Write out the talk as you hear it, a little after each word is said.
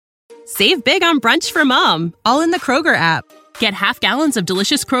Save big on brunch for mom, all in the Kroger app. Get half gallons of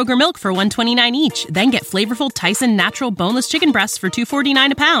delicious Kroger milk for $1.29 each. Then get flavorful Tyson natural boneless chicken breasts for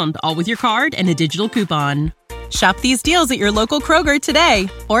 $2.49 a pound, all with your card and a digital coupon. Shop these deals at your local Kroger today,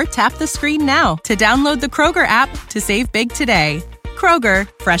 or tap the screen now to download the Kroger app to save big today. Kroger,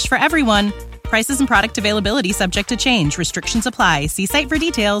 fresh for everyone. Prices and product availability subject to change. Restrictions apply. See site for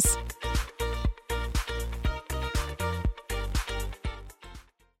details.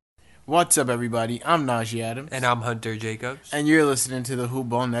 What's up, everybody? I'm Najee Adams. And I'm Hunter Jacobs. And you're listening to the Hoop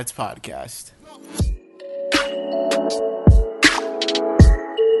Ball Nets podcast.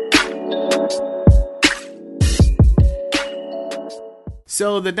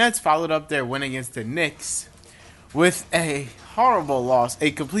 So the Nets followed up their win against the Knicks with a horrible loss,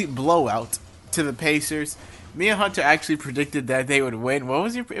 a complete blowout to the Pacers. Me and Hunter actually predicted that they would win. What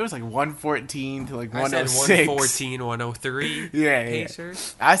was it? It was like 114 to like 106. I said 114, 103. Yeah,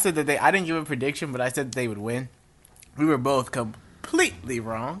 Pacers. I said that I didn't give a prediction, but I said that they would win. We were both completely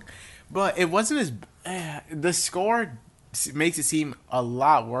wrong, but it wasn't as the score makes it seem a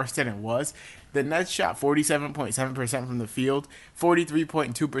lot worse than it was. The Nets shot 47.7% from the field,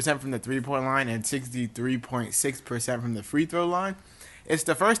 43.2% from the three-point line, and 63.6% from the free throw line. It's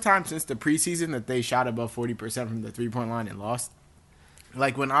the first time since the preseason that they shot above 40% from the three-point line and lost.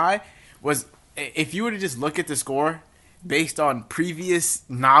 Like if you were to just look at the score based on previous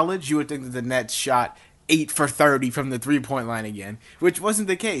knowledge, you would think that the Nets shot 8 for 30 from the three-point line again, which wasn't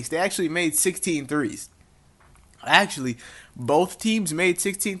the case. They actually made 16 threes. Actually, both teams made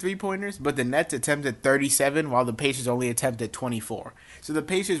 16 three-pointers, but the Nets attempted 37 while the Pacers only attempted 24. So the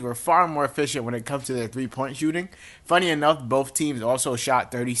Pacers were far more efficient when it comes to their three-point shooting. Funny enough, both teams also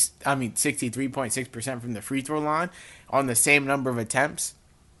shot 63.6% from the free throw line on the same number of attempts.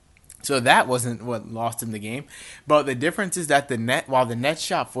 So that wasn't what lost them the game. But the difference is that while the Nets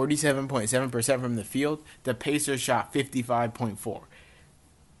shot 47.7% from the field, the Pacers shot 55.4%.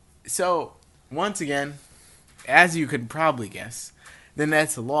 So, once again, as you could probably guess, the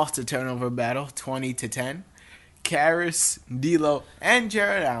Nets lost the turnover battle 20-10. Caris, D'Lo, and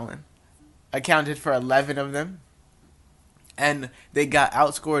Jarrett Allen accounted for 11 of them, and they got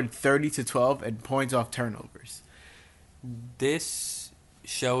outscored 30-12 in points off turnovers. This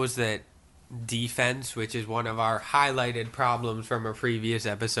shows that defense, which is one of our highlighted problems from a previous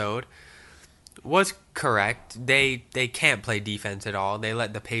episode, was correct. They can't play defense at all. They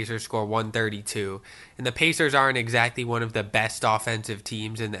let the Pacers score 132. And the Pacers aren't exactly one of the best offensive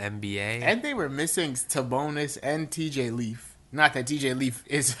teams in the NBA. And they were missing Sabonis and TJ Leaf. Not that TJ Leaf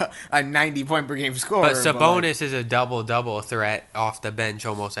is a 90-point per game scorer. But Sabonis is a double-double threat off the bench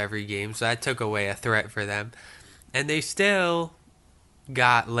almost every game. So that took away a threat for them. And they still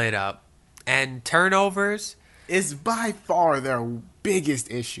got lit up. And turnovers is by far their biggest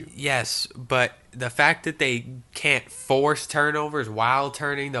issue. Yes, but the fact that they can't force turnovers while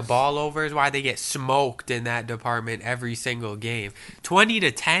turning the ball over is why they get smoked in that department every single game.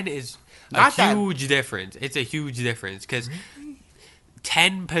 20-10 is huge difference. It's a huge difference because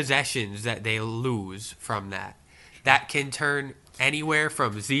 10 possessions that they lose from that can turn anywhere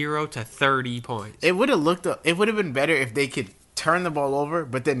from 0 to 30 points. It would have been better if they could turn the ball over,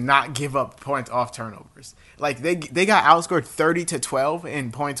 but then not give up points off turnovers. Like they got outscored 30-12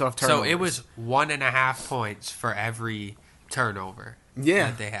 in points off turnovers. So it was 1.5 points for every turnover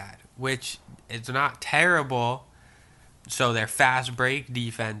that they had, which is not terrible. So their fast break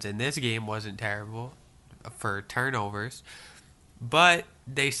defense in this game wasn't terrible for turnovers, but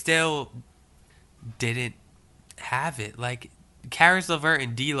they still didn't have it. Like Caris LeVert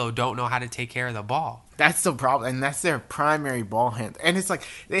and D'Lo don't know how to take care of the ball. That's the problem, and that's their primary ball handler. And it's like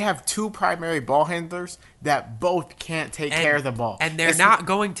they have two primary ball handlers that both can't take care of the ball. And they're not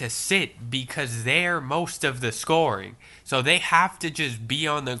going to sit because they're most of the scoring. So they have to just be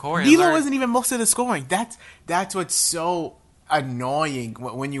on the court. D'Lo isn't even most of the scoring. That's what's so annoying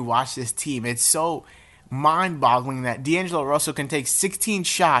when you watch this team. It's so mind-boggling that D'Angelo Russell can take 16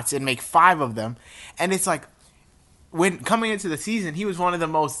 shots and make 5 of them. And it's like, when coming into the season, he was one of the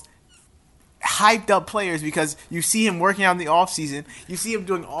most hyped up players because you see him working out in the offseason. You see him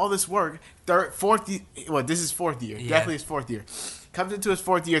doing all this work. This is fourth year. Yeah. Definitely his fourth year. Comes into his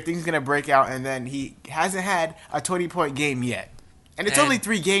fourth year, thinks he's going to break out, and then he hasn't had a 20-point game yet. And it's only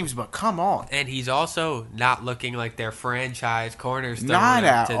 3 games, but come on. And he's also not looking like their franchise cornerstone not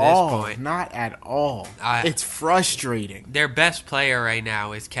at to all. This point. Not at all. It's frustrating. Their best player right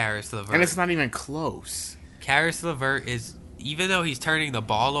now is Caris LeVert. And it's not even close. Caris LeVert is, even though he's turning the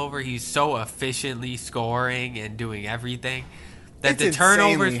ball over, he's so efficiently scoring and doing everything that the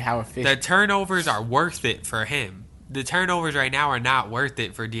turnovers are worth it for him the turnovers right now are not worth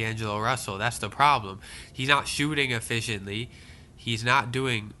it for D'Angelo Russell. That's the problem. He's not shooting efficiently. He's not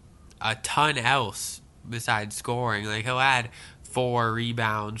doing a ton else besides scoring. Like, he'll add 4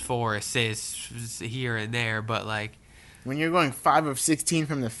 rebounds, 4 assists here and there, but like, when you're going 5 of 16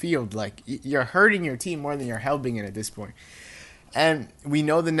 from the field, like, you're hurting your team more than you're helping it at this point. And we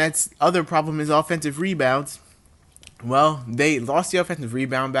know the Nets' other problem is offensive rebounds. Well, they lost the offensive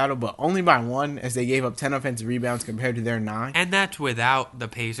rebound battle, but only by 1, as they gave up 10 offensive rebounds compared to their 9. And that's without the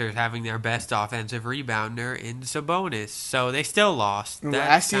Pacers having their best offensive rebounder in Sabonis. So they still lost.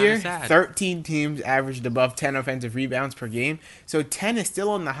 Last year, 13 teams averaged above 10 offensive rebounds per game. So 10 is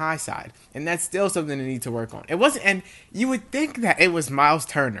still on the high side. And that's still something they need to work on. It wasn't, and you would think that it was Miles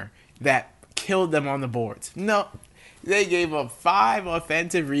Turner that killed them on the boards. No, they gave up 5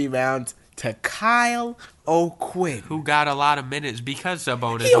 offensive rebounds to Kyle O'Quinn, who got a lot of minutes because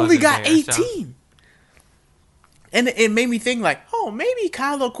Sabonis he only got there, 18. So. And it made me think like, oh, maybe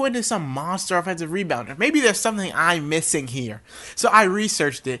Kyle O'Quinn is some monster offensive rebounder. Maybe there's something I'm missing here. So I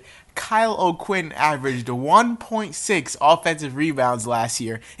researched it. Kyle O'Quinn averaged 1.6 offensive rebounds last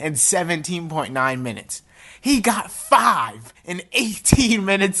year in 17.9 minutes. He got 5 in 18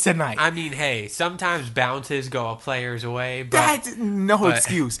 minutes tonight. I mean, hey, sometimes bounces go a player's way, but that's no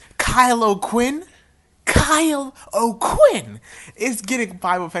excuse. Kyle O'Quinn is getting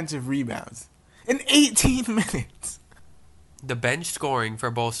 5 offensive rebounds in 18 minutes. The bench scoring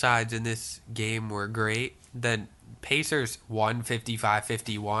for both sides in this game were great. The Pacers won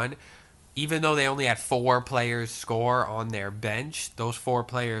 55-51. Even though they only had 4 players score on their bench, those 4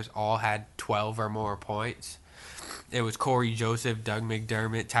 players all had 12 or more points. It was Corey Joseph, Doug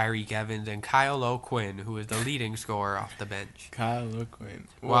McDermott, Tyreek Evans, and Kyle O'Quinn, who was the leading scorer off the bench. Kyle O'Quinn.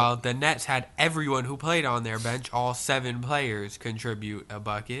 While the Nets had everyone who played on their bench, all 7 players contribute a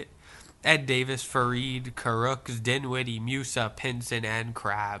bucket. Ed Davis, Fareed, Karooks, Dinwiddie, Musa, Pinson, and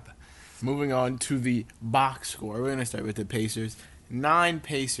Crabbe. Moving on to the box score. We're going to start with the Pacers. 9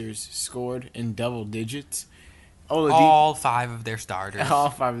 Pacers scored in double digits. All 5 of their starters. All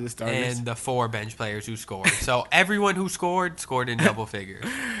 5 of the starters. And the 4 bench players who scored. So everyone who scored in double figures.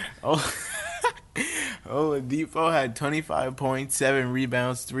 Oladipo had 25 points, 7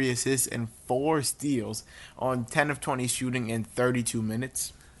 rebounds, 3 assists, and 4 steals on 10 of 20 shooting in 32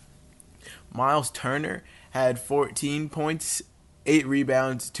 minutes. Miles Turner had 14 points, 8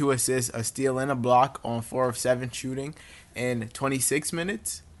 rebounds, 2 assists, a steal, and a block on 4 of 7 shooting in 26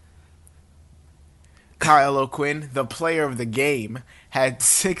 minutes. Kyle O'Quinn, the player of the game, had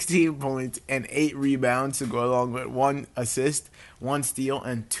 16 points and 8 rebounds to go along with 1 assist, 1 steal,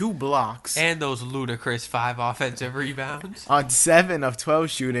 and 2 blocks. And those ludicrous 5 offensive rebounds. On 7 of 12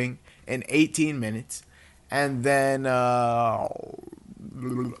 shooting in 18 minutes. And then Bojan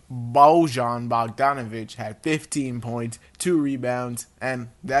Bogdanovic had 15 points, 2 rebounds, and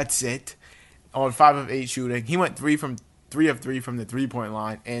that's it. On 5 of 8 shooting. He went 3 of 3 from the 3-point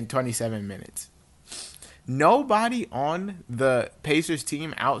line in 27 minutes. Nobody on the Pacers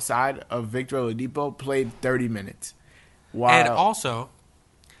team outside of Victor Oladipo played 30 minutes. And also,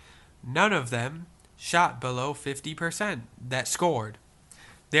 none of them shot below 50% that scored.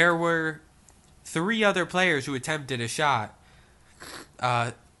 There were 3 other players who attempted a shot.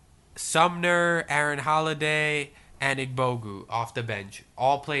 Sumner, Aaron Holiday, and Igbogu off the bench.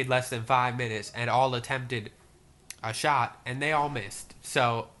 All played less than 5 minutes and all attempted a shot, and they all missed.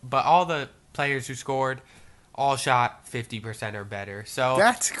 So, but all the players who scored all shot 50% or better. So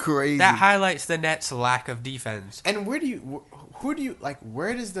that's crazy. That highlights the Nets' lack of defense. And where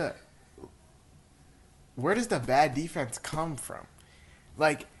does the bad defense come from?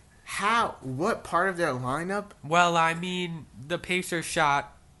 Like, what part of their lineup? Well, I mean, the Pacers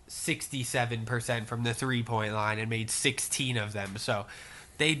shot 67% from the 3-point line and made 16 of them. So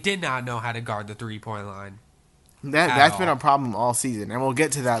they did not know how to guard the 3-point line. That's been a problem all season, and we'll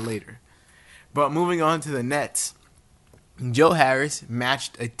get to that later. But moving on to the Nets, Joe Harris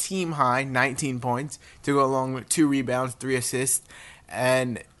matched a team-high 19 points to go along with 2 rebounds, 3 assists,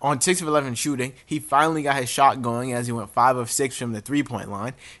 and on 6 of 11 shooting, he finally got his shot going as he went 5 of 6 from the 3-point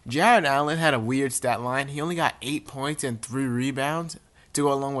line. Jared Allen had a weird stat line. He only got 8 points and 3 rebounds to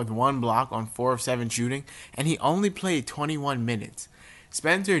go along with 1 block on 4 of 7 shooting, and he only played 21 minutes.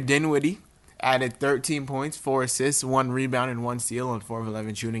 Spencer Dinwiddie added 13 points, 4 assists, 1 rebound, and 1 steal on 4 of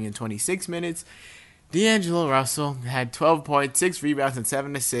 11 shooting in 26 minutes. D'Angelo Russell had 12 points, 6 rebounds, and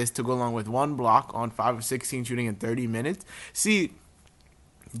 7 assists to go along with 1 block on 5 of 16 shooting in 30 minutes. See,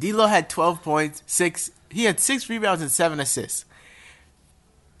 D'Lo had 12 points, 6 rebounds, and 7 assists.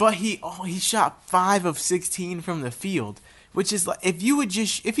 But he shot 5 of 16 from the field, which is like if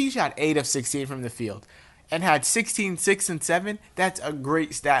he shot 8 of 16 from the field, and had 16, 6, and 7, that's a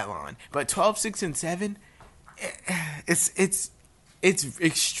great stat line. But 12, 6, and 7, it's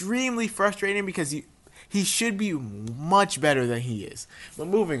extremely frustrating because he should be much better than he is. But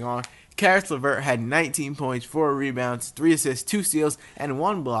moving on, Karis LeVert had 19 points, 4 rebounds, 3 assists, 2 steals, and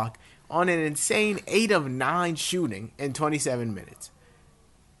 1 block on an insane 8 of 9 shooting in 27 minutes.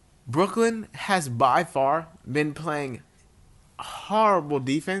 Brooklyn has by far been playing horrible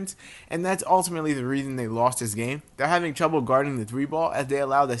defense, and that's ultimately the reason they lost this game. They're having trouble guarding the 3-ball as they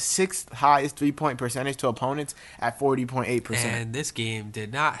allow the 6th highest 3-point percentage to opponents at 40.8%. And this game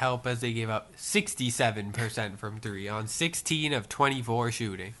did not help as they gave up 67% from 3 on 16 of 24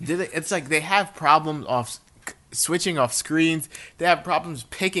 shooting. It's like they have problems off switching off screens. They have problems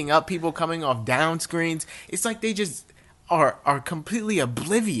picking up people coming off down screens. It's like they just are completely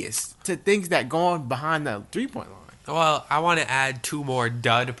oblivious to things that go on behind the 3-point line. Well, I want to add 2 more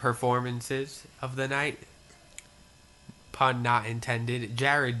dud performances of the night. Pun not intended.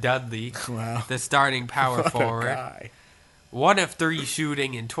 Jared Dudley, wow. The starting power forward. Guy. 1 of 3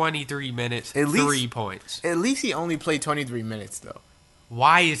 shooting in 23 minutes, 3 points. At least he only played 23 minutes, though.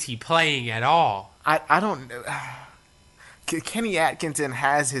 Why is he playing at all? I don't know. Kenny Atkinson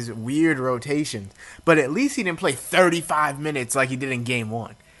has his weird rotations, but at least he didn't play 35 minutes like he did in Game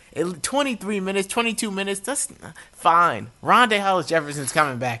 1. 23 minutes, 22 minutes, that's fine. Rondae Hollis-Jefferson's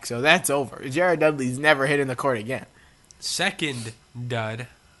coming back, so that's over. Jared Dudley's never hitting the court again. Second dud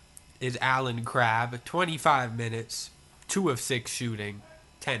is Allen Crabbe. 25 minutes, 2 of 6 shooting,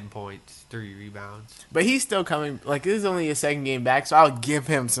 10 points, 3 rebounds. But he's still coming. Like, this is only his second game back, so I'll give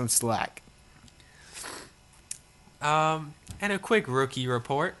him some slack. And a quick rookie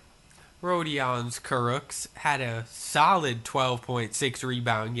report. Rodions Kurucs had a solid 12.6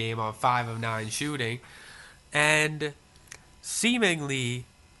 rebound game on 5 of 9 shooting. And seemingly,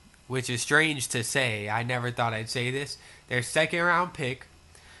 which is strange to say, I never thought I'd say this, their second round pick,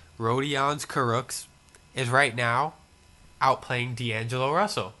 Rodions Kurucs, is right now outplaying D'Angelo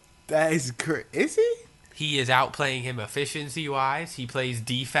Russell. That is correct. Is he? He is outplaying him efficiency-wise. He plays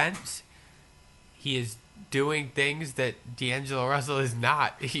defense. He is doing things that D'Angelo Russell is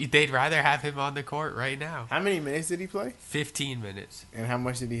not. They'd rather have him on the court right now. How many minutes did he play? 15 minutes. And how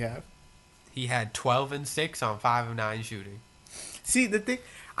much did he have? He had 12 and 6 on 5 of 9 shooting. See, the thing,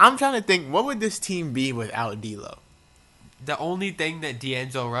 I'm trying to think, what would this team be without D'Lo? The only thing that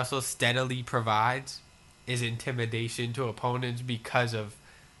D'Angelo Russell steadily provides is intimidation to opponents because of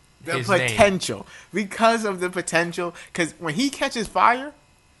The his potential. name. Because of the potential. Because when he catches fire,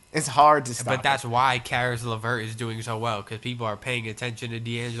 it's hard to stop. But that's why Karis LeVert is doing so well, because people are paying attention to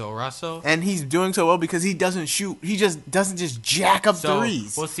D'Angelo Russell. And he's doing so well because he doesn't shoot. He just doesn't just jack up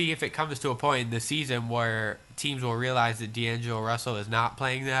threes. We'll see if it comes to a point in the season where teams will realize that D'Angelo Russell is not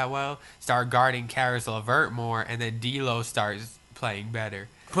playing that well, start guarding Karis LeVert more, and then D'Lo starts playing better.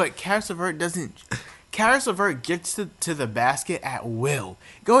 But Karis LeVert doesn't. Karis LeVert gets to the basket at will.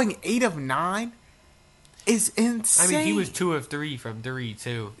 Going 8 of 9 is insane. I mean, he was 2 of 3 from 3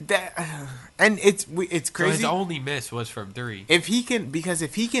 too. And it's crazy. So his only miss was from 3. If he can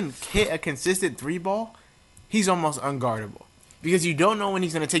hit a consistent 3-ball, he's almost unguardable. Because you don't know when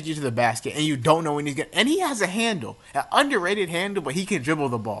he's going to take you to the basket, and you don't know when he's going to... And he has a handle, an underrated handle, but he can dribble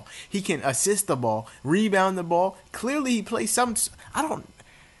the ball. He can assist the ball, rebound the ball. Clearly, he plays some...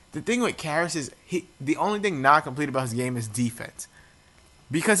 The thing with Karis is the only thing not complete about his game is defense.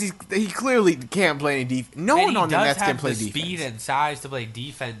 Because he clearly can't play any defense. No one on the Nets can play defense. He does have the speed and size to play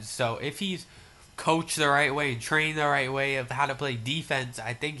defense, so if he's coached the right way and trained the right way of how to play defense,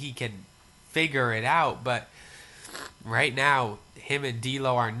 I think he can figure it out. But right now, him and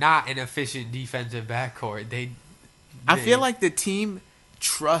D'Lo are not an efficient defensive backcourt. I feel like the team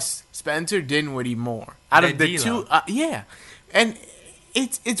trusts Spencer Dinwiddie more. Out of the D'Lo. two, yeah. And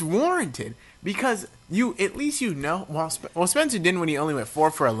it's warranted. Because at least you know. Well, Spencer Dinwiddie only went 4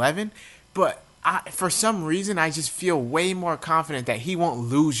 for 11, but for some reason I just feel way more confident that he won't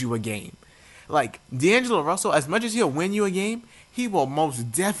lose you a game. Like D'Angelo Russell, as much as he'll win you a game, he will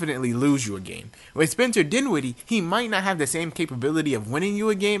most definitely lose you a game. With Spencer Dinwiddie, he might not have the same capability of winning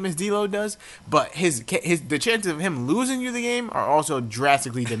you a game as D'Lo does, but the chances of him losing you the game are also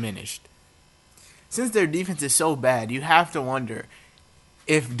drastically diminished. Since their defense is so bad, you have to wonder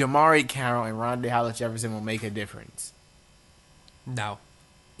if Damari Carroll and Rondae Hollis-Jefferson will make a difference. No.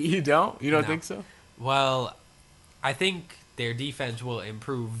 You don't? You don't No. think so? Well, I think their defense will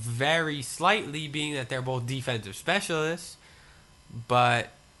improve very slightly, being that they're both defensive specialists,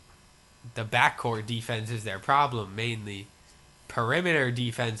 but the backcourt defense is their problem, mainly. Perimeter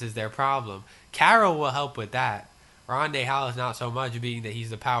defense is their problem. Carroll will help with that. Rondae Hollis not so much, being that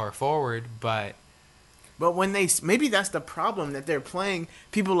he's the power forward, but But when maybe that's the problem, that they're playing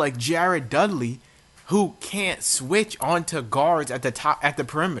people like Jared Dudley, who can't switch onto guards at the top at the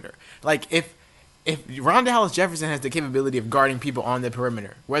perimeter. Like if Ron Dallas Jefferson has the capability of guarding people on the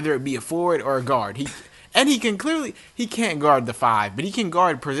perimeter, whether it be a forward or a guard, he can't guard the 5, but he can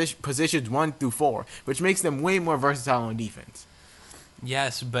guard positions 1 through 4, which makes them way more versatile on defense.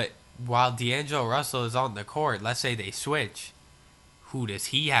 Yes, but while D'Angelo Russell is on the court, let's say they switch, who does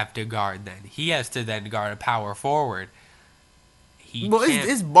he have to guard then? He has to then guard a power forward.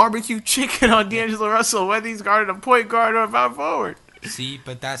 It's barbecue chicken on D'Angelo Russell, whether he's guarding a point guard or a power forward. See,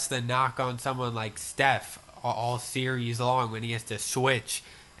 but that's the knock on someone like Steph all series long, when he has to switch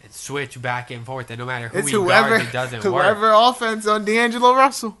back and forth, and no matter who guards, it doesn't work. Whoever offense on D'Angelo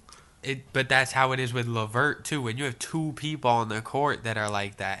Russell. But that's how it is with LeVert, too. When you have 2 people on the court that are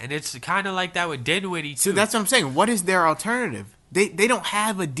like that. And it's kind of like that with Dinwiddie, too. So that's what I'm saying. What is their alternative? They don't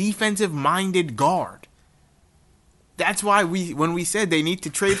have a defensive-minded guard. That's why when we said they need to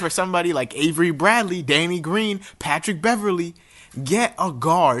trade for somebody like Avery Bradley, Danny Green, Patrick Beverly, get a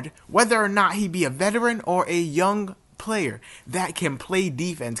guard, whether or not he be a veteran or a young player that can play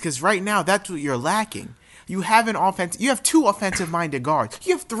defense. Because right now, that's what you're lacking. You have 2 offensive-minded guards.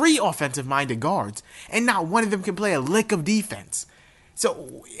 You have 3 offensive-minded guards, and not one of them can play a lick of defense.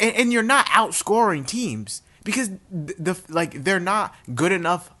 So, and you're not outscoring teams because they're not good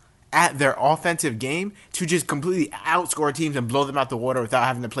enough at their offensive game to just completely outscore teams and blow them out the water without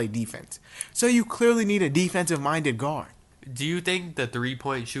having to play defense. So you clearly need a defensive-minded guard. Do you think the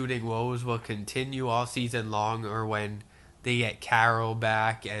 3-point shooting woes will continue all season long, or when they get Carroll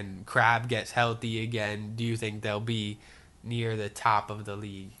back and Crabbe gets healthy again, do you think they'll be near the top of the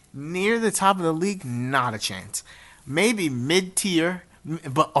league? Near the top of the league? Not a chance. Maybe mid-tier,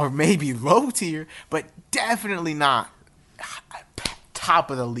 or maybe low-tier, but definitely not top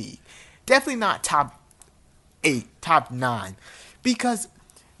of the league. Definitely not top 8, top 9. Because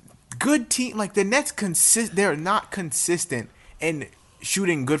good team, like the Nets, they're not consistent in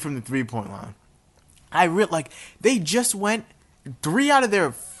shooting good from the 3-point line. They just went 3 out of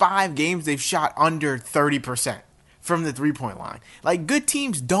their 5 games they've shot under 30% from the 3-point line. Like, good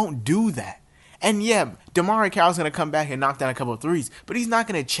teams don't do that. And yeah, DeMarre Carroll's going to come back and knock down a couple of threes, but he's not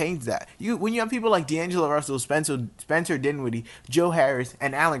going to change that. When you have people like D'Angelo Russell, Spencer Dinwiddie, Joe Harris,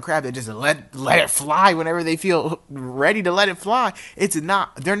 and Allen Crabbe that just let it fly whenever they feel ready to let it fly,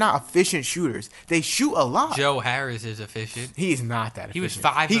 they're not efficient shooters. They shoot a lot. Joe Harris is efficient. He's not that efficient. He was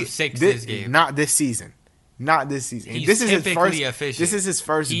 5 of 6 this game. Not this season. Not this season. He's this is his first. efficient. This is his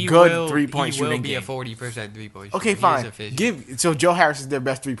first good 3-point shooting game. He will be a 40% 3-point shooter. Okay, fine. So Joe Harris is their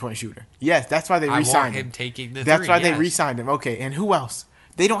best 3-point shooter. Yes, that's why they re-signed him. I want him taking the That's 3, why they re-signed him. Okay, and who else?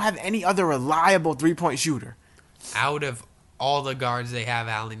 They don't have any other reliable 3-point shooter. Out of all the guards they have,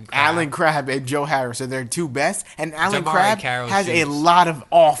 Allen Crabbe and Joe Harris are their 2 best, and Allen DeMarre Crabbe Carroll has a shoots. lot of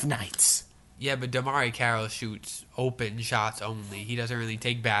off nights. Yeah, but DeMarre Carroll shoots open shots only. He doesn't really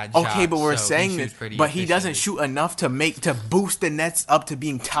take bad shots. Okay, but we're so saying this, but he doesn't shoot enough to boost the Nets up to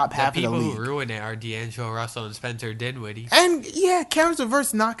being top half of the league. The people who ruin it are D'Angelo Russell and Spencer Dinwiddie. And yeah, Caris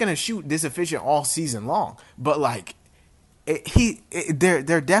LeVert's not gonna shoot this efficient all season long, but like,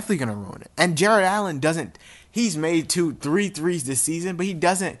 they're definitely gonna ruin it. And Jared Allen doesn't. He's made 2-3 threes this season, but he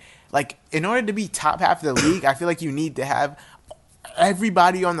doesn't. Like, in order to be top half of the league, I feel like you need to have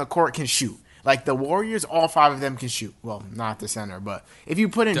everybody on the court can shoot. Like the Warriors, all 5 of them can shoot. Well, not the center, but if you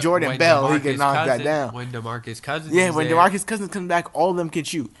put in Jordan Bell, he can knock that down. When DeMarcus Cousins DeMarcus Cousins comes back, all of them can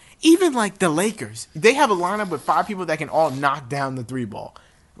shoot. Even like the Lakers, they have a lineup with 5 people that can all knock down the 3 ball.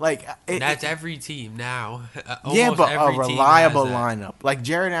 Like that's every team now. Yeah, but a reliable lineup like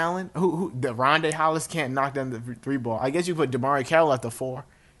Jared Allen, who the Rondae Hollis can't knock down the 3 ball. I guess you put DeMarre Carroll at the 4.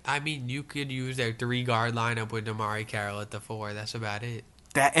 I mean, you could use their 3-guard lineup with DeMarre Carroll at the 4. That's about it.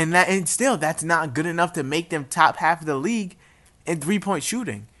 And still, that's not good enough to make them top half of the league in 3-point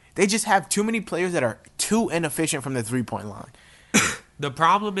shooting. They just have too many players that are too inefficient from the 3-point line. The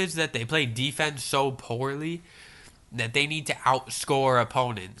problem is that they play defense so poorly that they need to outscore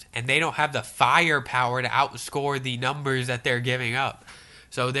opponents, and they don't have the firepower to outscore the numbers that they're giving up.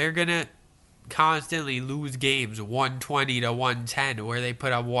 So they're gonna constantly lose games 120 to 110, where they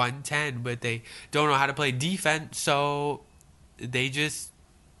put up 110, but they don't know how to play defense, so they just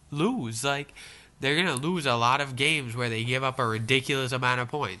lose. Like, they're gonna lose a lot of games where they give up a ridiculous amount of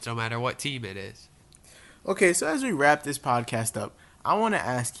points, no matter what team it is. Okay, so as we wrap this podcast up, I want to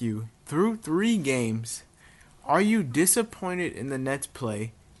ask you, through 3 games, are you disappointed in the Nets'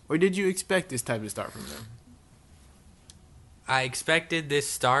 play, or did you expect this type of start from them? I expected this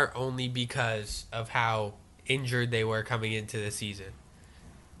start only because of how injured they were coming into the season.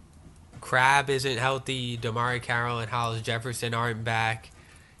 Crab isn't healthy. Damari Carroll and Hollis Jefferson aren't back.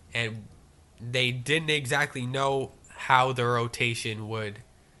 And they didn't exactly know how the rotation would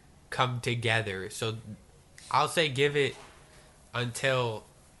come together. So I'll say give it until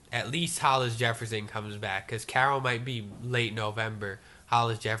at least Hollis Jefferson comes back, because Carroll might be late November.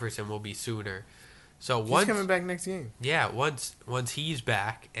 Hollis Jefferson will be sooner. So he's coming back next game. Yeah, once he's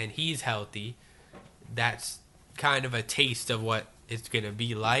back and he's healthy, that's kind of a taste of what it's going to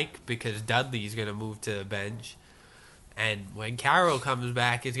be like, because Dudley's going to move to the bench. And when Carroll comes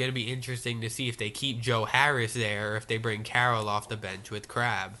back, it's going to be interesting to see if they keep Joe Harris there or if they bring Carroll off the bench with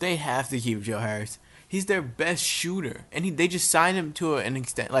Crab. They have to keep Joe Harris. He's their best shooter, and they just signed him to an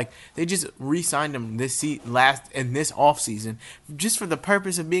extent. Like, they just re-signed him this offseason just for the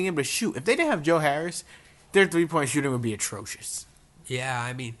purpose of being able to shoot. If they didn't have Joe Harris, their three-point shooting would be atrocious. Yeah,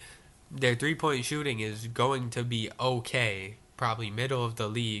 I mean, their three-point shooting is going to be okay, probably middle of the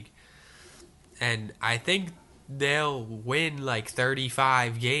league. And I think they'll win like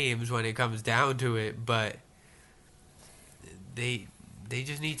 35 games when it comes down to it, but they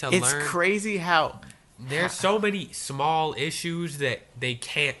just need to learn. It's crazy how there's so many small issues that they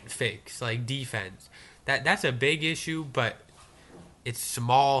can't fix, like defense. That's a big issue, but it's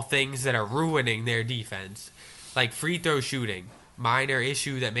small things that are ruining their defense. Like free throw shooting, minor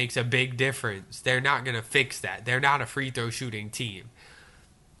issue that makes a big difference. They're not going to fix that. They're not a free throw shooting team.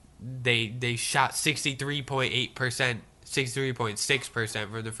 They shot 63.8%,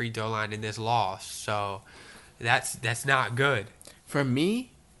 63.6% from the free throw line in this loss. So that's not good. For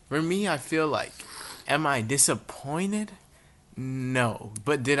me, I feel like, am I disappointed? No.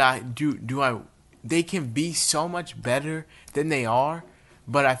 But do I they can be so much better than they are,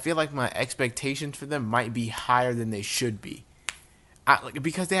 but I feel like my expectations for them might be higher than they should be.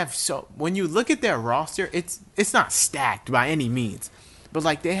 Because they have when you look at their roster, it's not stacked by any means, but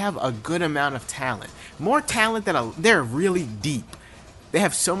like they have a good amount of talent. More talent than they're really deep. They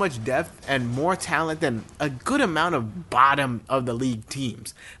have so much depth and more talent than a good amount of bottom of the league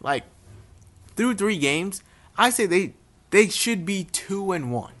teams. Like, through 3 games, I say they should be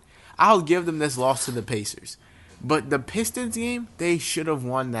 2-1. I'll give them this loss to the Pacers. But the Pistons game, they should have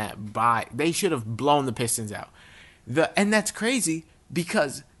won that they should have blown the Pistons out. And that's crazy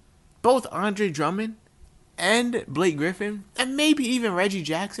because both Andre Drummond and Blake Griffin, and maybe even Reggie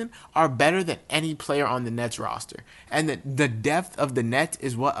Jackson, are better than any player on the Nets roster. And the depth of the Nets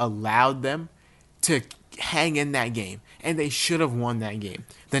is what allowed them to hang in that game. And they should have won that game.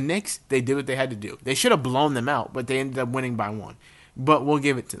 The Knicks, they did what they had to do. They should have blown them out, but they ended up winning by 1. But we'll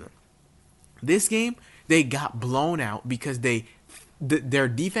give it to them. This game, they got blown out because their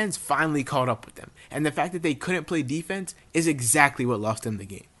defense finally caught up with them. And the fact that they couldn't play defense is exactly what lost them the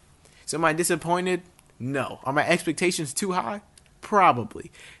game. So am I disappointed? No. Are my expectations too high?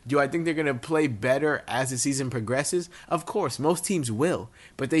 Probably. Do I think they're going to play better as the season progresses? Of course, most teams will,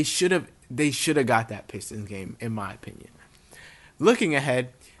 but they should have got that Pistons game, in my opinion. Looking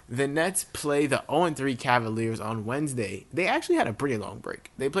ahead, the Nets play the 0-3 Cavaliers on Wednesday. They actually had a pretty long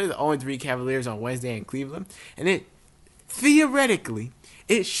break. They play the 0-3 Cavaliers on Wednesday in Cleveland, and theoretically,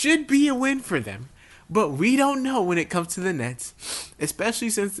 it should be a win for them. But we don't know when it comes to the Nets, especially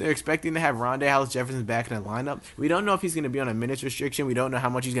since they're expecting to have Rondae Hollis-Jefferson back in the lineup. We don't know if he's going to be on a minutes restriction. We don't know how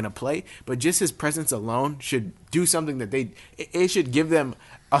much he's going to play. But just his presence alone should do something that it should give them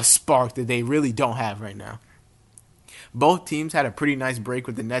a spark that they really don't have right now. Both teams had a pretty nice break,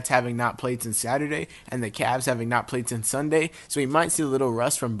 with the Nets having not played since Saturday and the Cavs having not played since Sunday. So we might see a little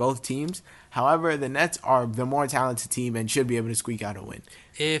rust from both teams. However, the Nets are the more talented team and should be able to squeak out a win.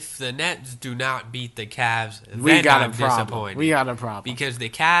 If the Nets do not beat the Cavs, then I'm disappointed. We got a problem. Because the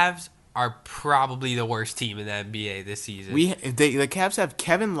Cavs are probably the worst team in the NBA this season. The Cavs have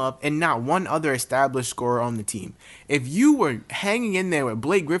Kevin Love and not one other established scorer on the team. If you were hanging in there with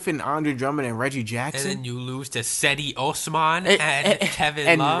Blake Griffin, Andre Drummond, and Reggie Jackson, and then you lose to Seti Osman and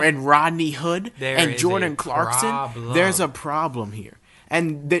Kevin Love and Rodney Hood and Jordan Clarkson, there's a problem here.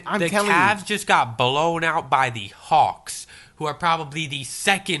 And I'm telling you, the Cavs just got blown out by the Hawks, who are probably the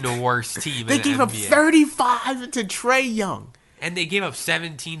second worst team in the NBA. They gave up 35 to Trae Young. And they gave up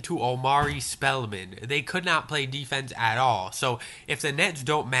 17 to Omari Spellman. They could not play defense at all. So if the Nets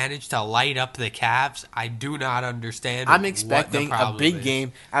don't manage to light up the Cavs, I do not understand. I'm expecting a big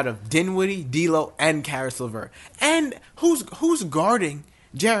game out of Dinwiddie, D'Lo, and Caris LeVert. And who's guarding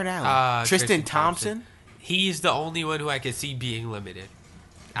Jared Allen? Tristan Thompson? He's the only one who I could see being limited.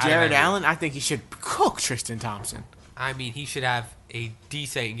 Jared Allen, I think he should cook Tristan Thompson. I mean, he should have a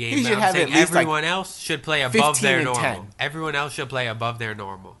decent game. He should have at least everyone else should play above their normal. 10. Everyone else should play above their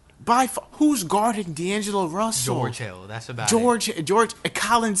normal. Who's guarding D'Angelo Russell? George Hill. That's about George,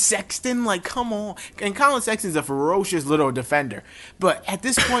 Colin Sexton, like, come on. And Colin Sexton's a ferocious little defender. But at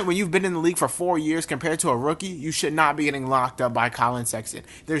this point, when you've been in the league for 4 years compared to a rookie, you should not be getting locked up by Colin Sexton.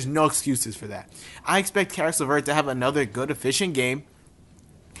 There's no excuses for that. I expect Karis LeVert to have another good, efficient game.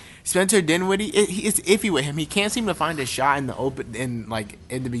 Spencer Dinwiddie, it's iffy with him. He can't seem to find his shot in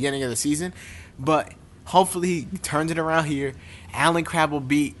the beginning of the season. But hopefully he turns it around here. Allen Crabbe will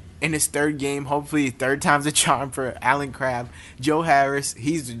be in his third game. Hopefully third time's a charm for Allen Crabbe. Joe Harris,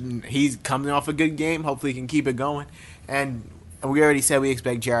 he's coming off a good game. Hopefully he can keep it going. And we already said we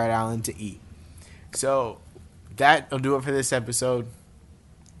expect Jared Allen to eat. So that'll do it for this episode.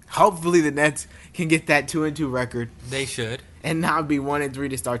 Hopefully the Nets can get that 2-2 record. They should. And not be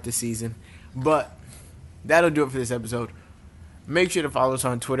 1-3 to start the season. But that'll do it for this episode. Make sure to follow us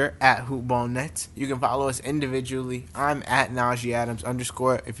on Twitter at HoopBallNets. You can follow us individually. I'm at Najee Adams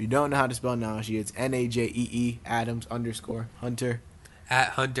 _. If you don't know how to spell Najee, it's Najee Adams _ Hunter. At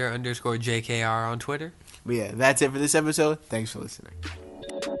Hunter _JKR on Twitter. But yeah, that's it for this episode. Thanks for listening.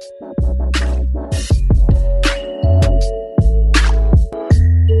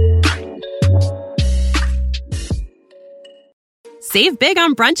 Save big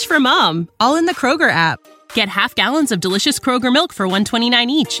on brunch for mom, all in the Kroger app. Get half gallons of delicious Kroger milk for $1.29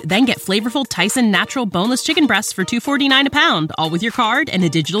 each. Then get flavorful Tyson natural boneless chicken breasts for $2.49 a pound, all with your card and a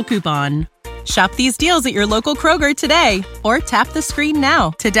digital coupon. Shop these deals at your local Kroger today, or tap the screen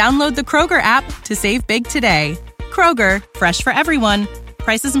now to download the Kroger app to save big today. Kroger, fresh for everyone.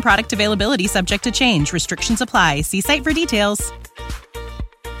 Prices and product availability subject to change. Restrictions apply. See site for details.